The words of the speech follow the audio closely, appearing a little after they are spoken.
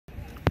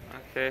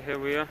Okay, here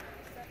we are.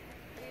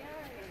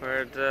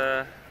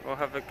 We'll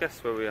have a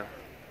guess where we are.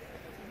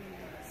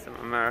 Some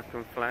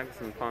American flags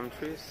and palm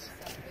trees.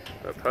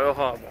 But Pearl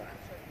Harbor.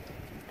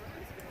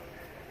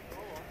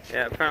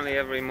 Yeah, apparently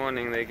every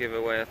morning they give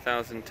away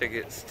 1,000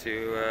 tickets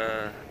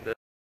to the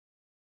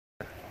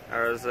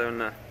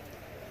Arizona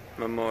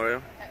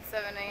Memorial. At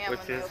 7 a.m.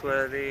 Which is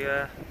where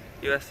the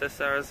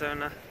USS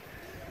Arizona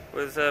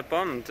was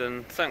bombed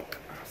and sunk.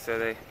 So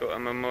they built a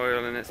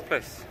memorial in its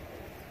place.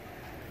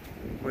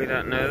 We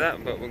don't know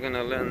that, but we're going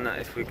to learn that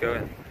if we go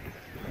in.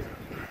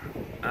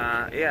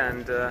 Yeah,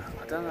 and I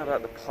don't know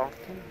about the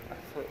parking. I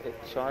thought it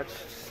charged,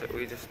 so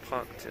we just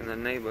parked in the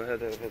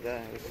neighborhood over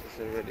there. This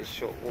is a really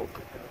short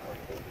walk.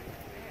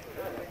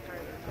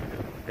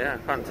 Yeah,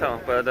 I can't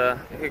tell, but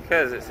who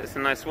cares? It's a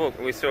nice walk.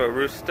 We saw a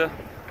rooster,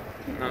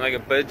 like a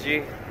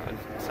budgie, or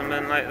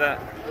something like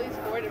that. At least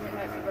 4 different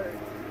types of birds.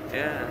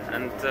 Yeah,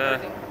 and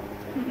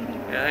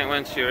yeah, I think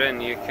once you're in,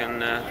 you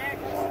can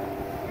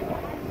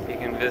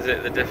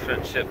visit the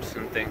different ships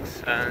and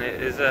things. And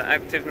it is an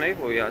active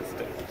naval yard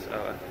still,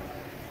 so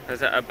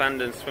there's an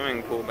abandoned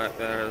swimming pool back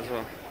there as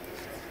well.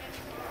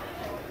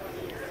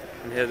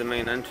 And here's the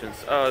main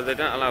entrance. Oh, they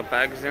don't allow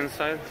bags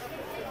inside.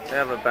 They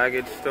have a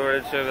baggage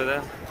storage over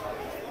there.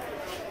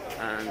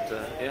 And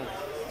yeah,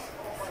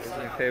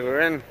 okay,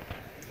 we're in.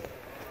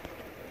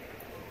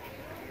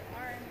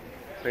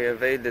 We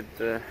evaded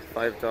the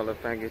 $5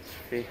 baggage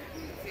fee.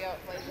 See how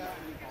it plays out?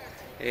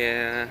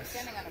 Yeah. We're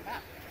standing on a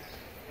map.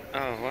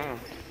 Oh wow.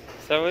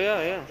 So we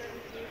are, yeah.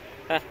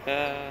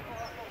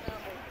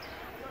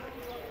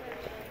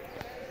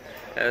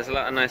 There's a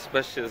lot of nice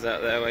bushes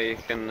out there where you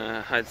can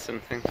hide some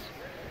things.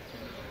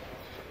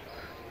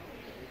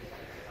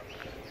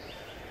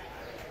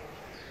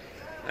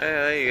 Yeah,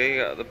 there you go, you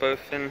got the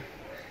Bowfin,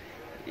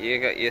 you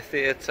got your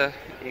theatre,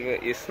 you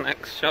got your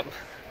snacks shop,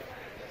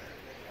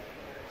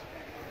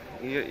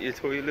 you got your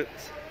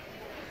toilets.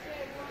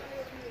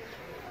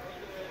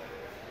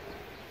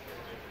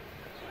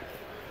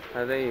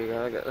 Oh, there you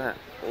go, look at that.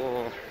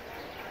 Oh,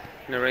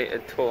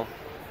 narrated tour.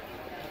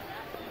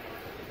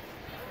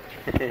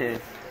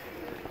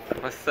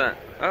 What's that?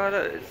 Oh,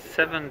 look, it's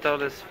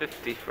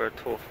 $7.50 for a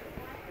tour.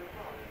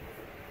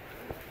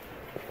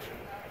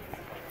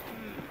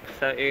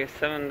 So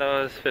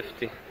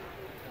 $7.50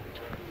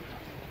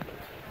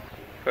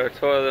 for a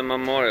tour of the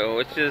memorial,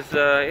 which is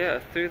yeah,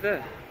 through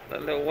there.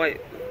 That little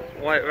white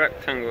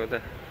rectangle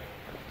there.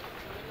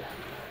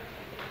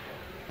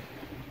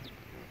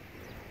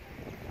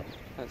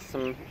 There's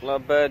some little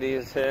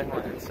birdies here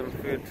wanting some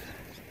food.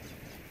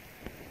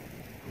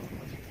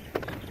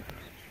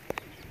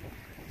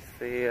 It's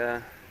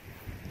the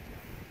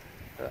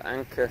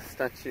anchor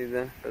statue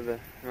there for the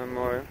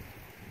memorial.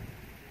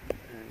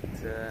 And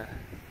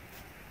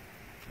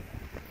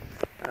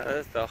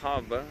there's the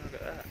harbour, look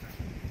at that.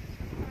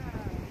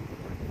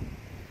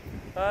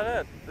 Oh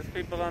look, there's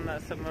people on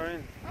that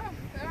submarine. Oh,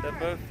 They're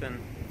both in.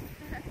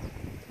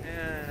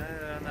 Yeah,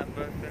 they're on that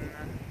Bowfin.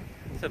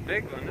 It's a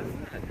big one,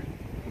 isn't it?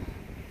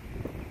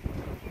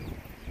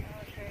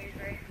 Okay,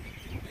 great.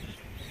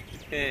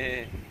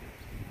 Yeah.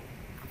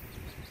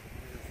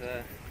 There's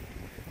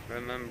a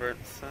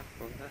remembrance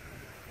circle there.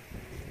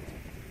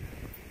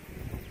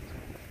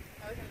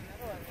 I was in the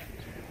middle of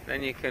it.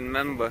 Then you can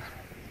remember.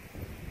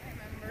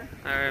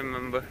 I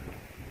remember.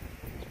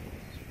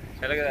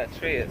 Hey, look at that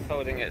tree, it's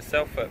holding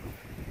itself up.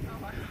 Oh,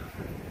 wow.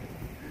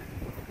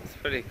 It's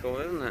pretty cool,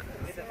 isn't it?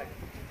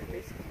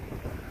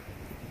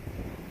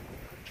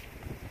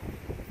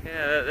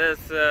 Yeah,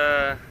 there's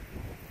a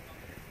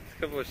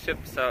couple of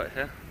ships out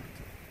here.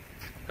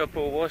 A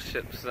couple of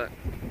warships. That's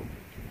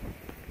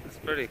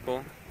pretty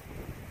cool.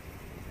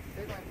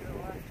 Big one to the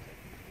left.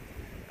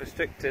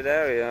 Restricted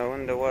area, I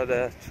wonder what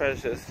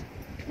treasures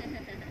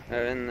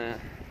are in there.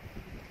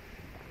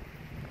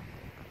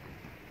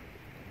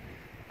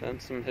 Done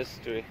some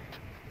history.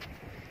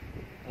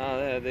 Oh,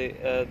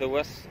 there, the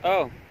West.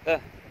 Oh,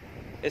 there.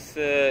 It's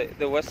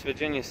the West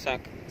Virginia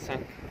sank. Yeah,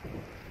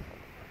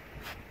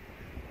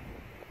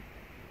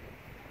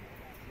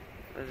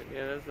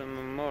 there's a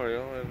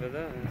memorial over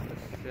there.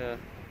 Let's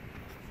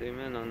zoom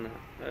in on that.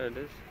 There it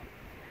is.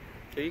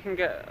 So you can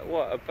get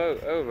what, a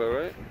boat over,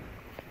 right?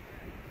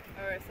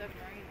 Or a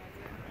submarine,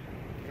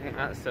 was I think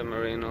that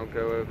submarine will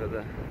go over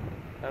there.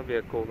 That'd be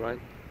a cool ride.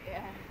 it?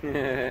 Yeah.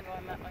 Yeah.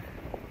 Going that way.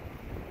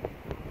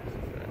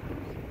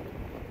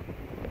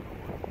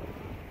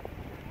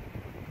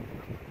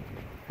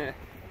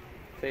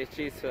 Say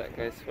cheese for that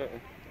guy's photo.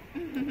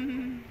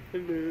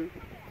 Hello.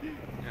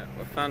 Yeah,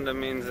 we found a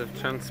means of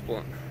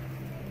transport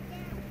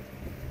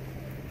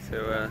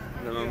to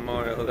the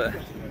memorial there.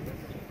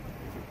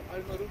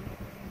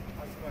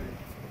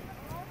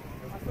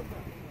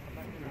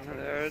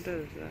 There it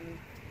is.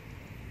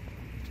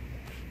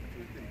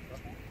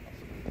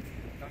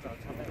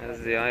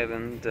 There's the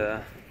island.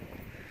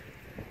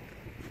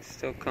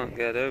 Still can't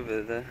get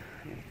over there.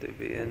 You have to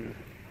be in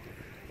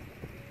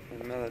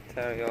the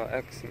military or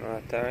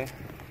ex-military.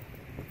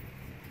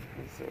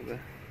 So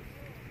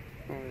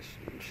all the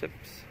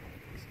ships.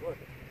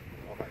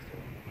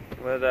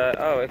 But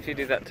oh, if you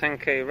do that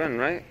 10k run,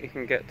 right, you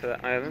can get to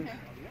that island.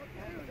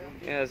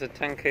 Yeah, there's a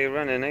 10k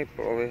run in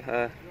April.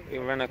 We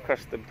run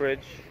across the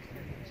bridge,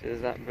 which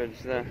is that bridge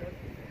there,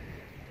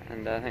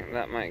 and I think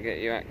that might get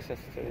you access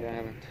to the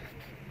island.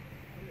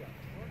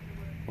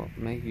 What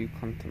may you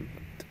contemplate?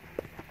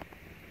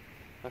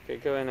 Okay,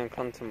 go in and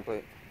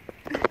contemplate.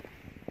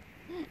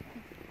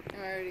 I'm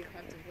already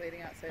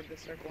contemplating outside the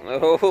circle.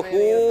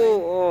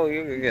 Oh,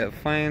 you could get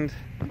fined.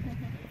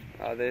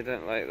 Oh, they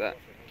don't like that.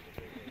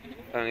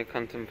 Only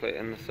contemplate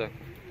in the circle.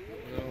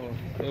 A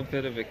little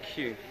bit of a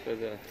queue for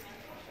the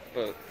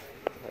boat.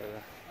 I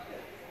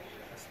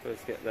suppose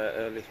get there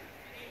early.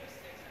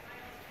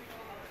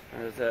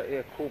 And there's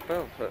a cool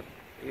bell for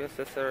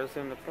USS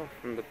Arizona bell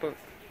from the boat.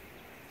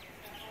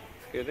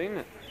 It's good, ain't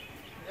it?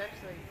 He's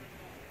actually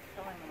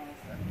telling them all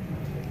stuff.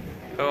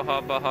 Pearl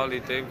Harbor Harley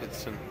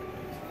Davidson.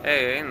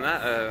 Hey, ain't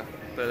that a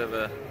bit of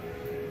a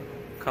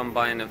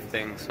combine of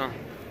things, huh?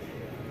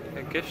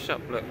 A gift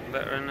shop, look,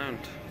 better known.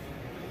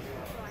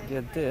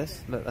 Yeah,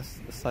 this, look, that's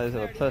the size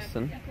of a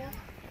person.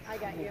 I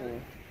got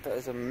you. That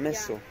is a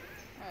missile.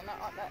 Oh,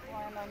 not that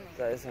one on me.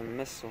 That is a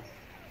missile.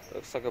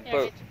 Looks like a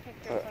boat,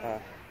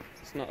 but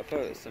it's not a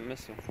boat, it's a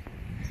missile.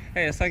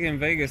 Hey, it's like in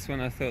Vegas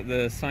when I thought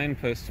the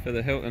signpost for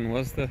the Hilton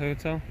was the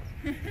hotel.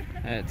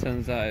 And it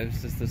turns out it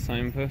was just a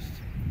signpost.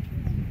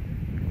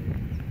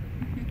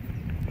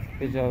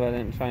 Good job I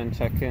didn't try and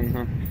check in,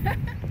 huh?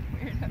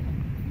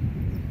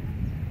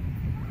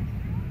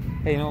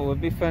 Hey, you know what would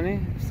be funny?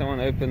 If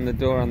someone opened the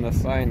door on the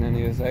sign and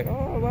he was like,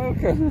 "Oh,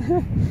 welcome."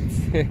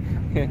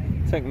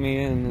 Took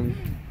me in and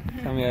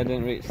told me I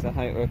didn't reach the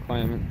height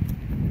requirement.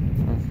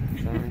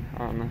 I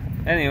don't know.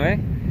 Anyway,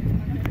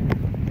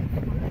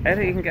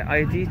 Eddie, you can get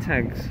ID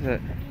tags.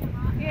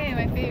 Yay,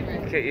 my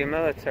favorite. Get your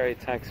military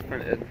tags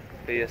printed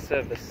for your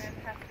service.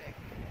 Fantastic.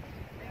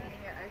 They can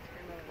get ice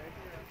cream over there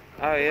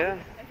too. Oh yeah?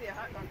 I see a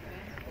hot dog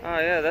stand. Oh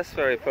yeah, that's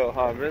very Pearl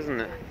Harbor, isn't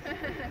it?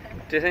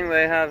 Do you think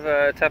they have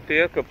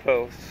tapioca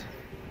poles?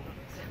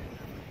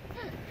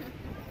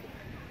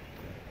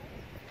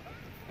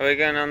 Are we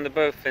going on the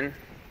Bowfin?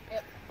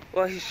 Yep.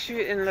 Well, he's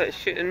shooting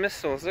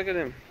missiles. Look at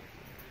him.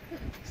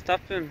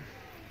 Stop him.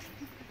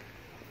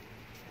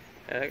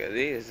 Yeah, look at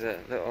these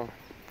little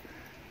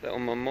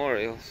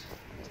memorials.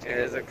 Yeah,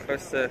 there's a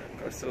closer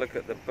look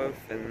at the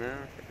Bowfin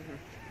now.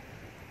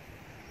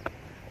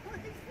 What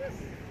is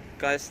this?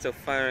 Guy's still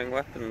firing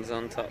weapons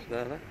on top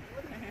there. Look.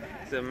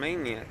 He's a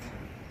maniac.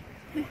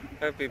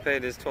 Hope he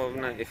paid his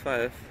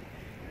 $12.95.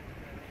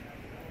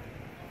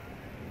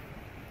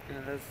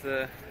 Yeah, there's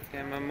the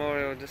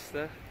memorial just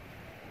there.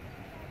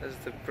 There's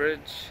the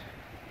bridge.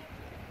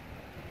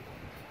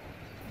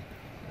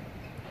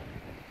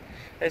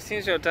 It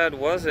seems your dad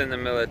was in the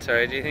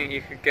military. Do you think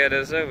you could get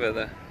us over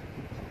there?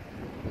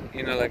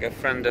 You know, like a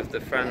friend of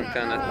the friend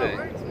kind of thing.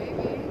 Works,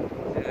 maybe.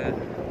 Yeah.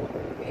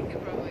 We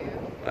could probably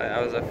go. Like,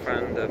 I was a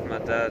friend of my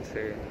dad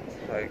who,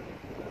 like...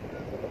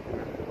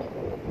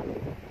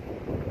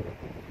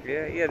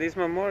 Yeah, these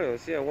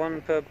memorials, yeah,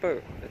 one per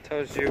boat. It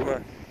tells you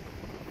all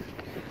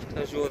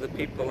the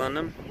people on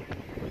them.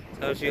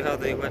 Tells you how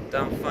they went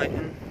down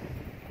fighting.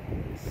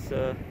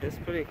 It's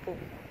pretty cool.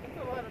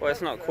 Well,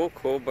 it's not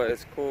cool, but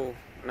it's cool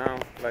now.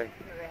 Like,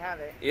 They have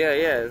it. yeah,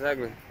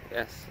 exactly.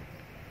 Yes.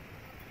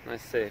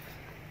 Nice save.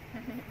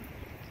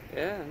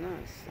 Yeah, no,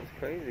 it's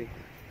crazy.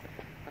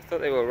 I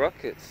thought they were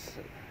rockets.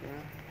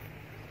 Yeah,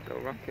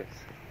 little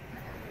rockets.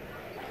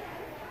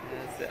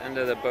 That's the end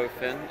of the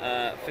Bowfin.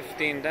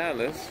 $15.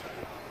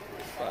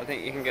 But I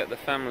think you can get the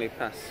family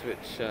pass,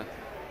 which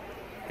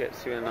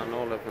gets you in on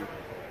all of them.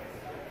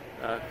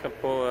 A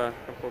couple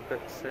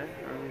bits here,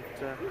 and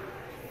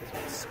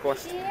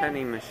squashed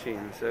penny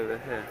machines over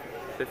here.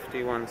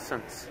 51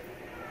 cents.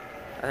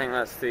 I think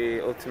that's the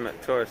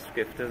ultimate tourist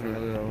gift, isn't it? A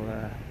little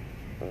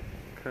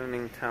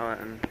coning tower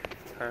and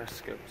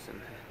periscopes in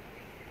here.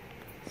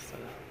 So,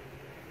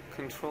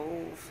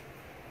 controls.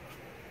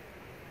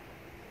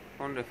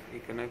 I wonder if you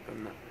can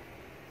open that.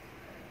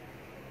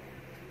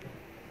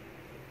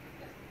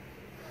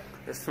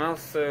 It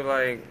smells so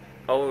like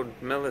old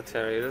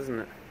military, doesn't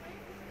it?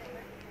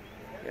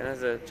 Yeah,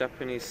 there's a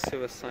Japanese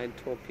suicide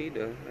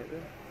torpedo right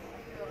there.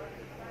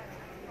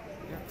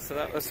 Yeah, so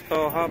that was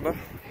Pearl Harbor.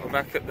 We're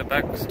back at the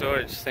bag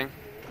storage thing,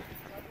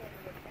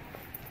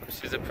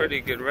 which is a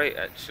pretty good rate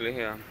actually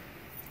here.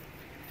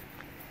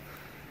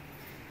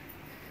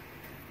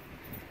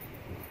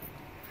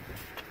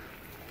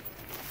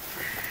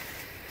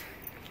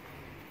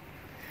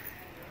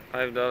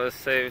 $5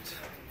 saved.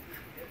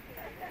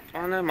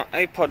 Oh no, my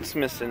iPod's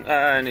missing.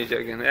 Only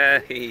joking.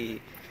 Hey.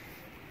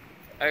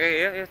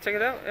 Okay, yeah, check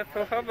it out. Yeah,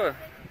 Pearl Harbor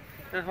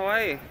in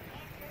Hawaii.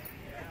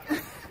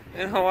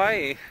 In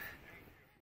Hawaii.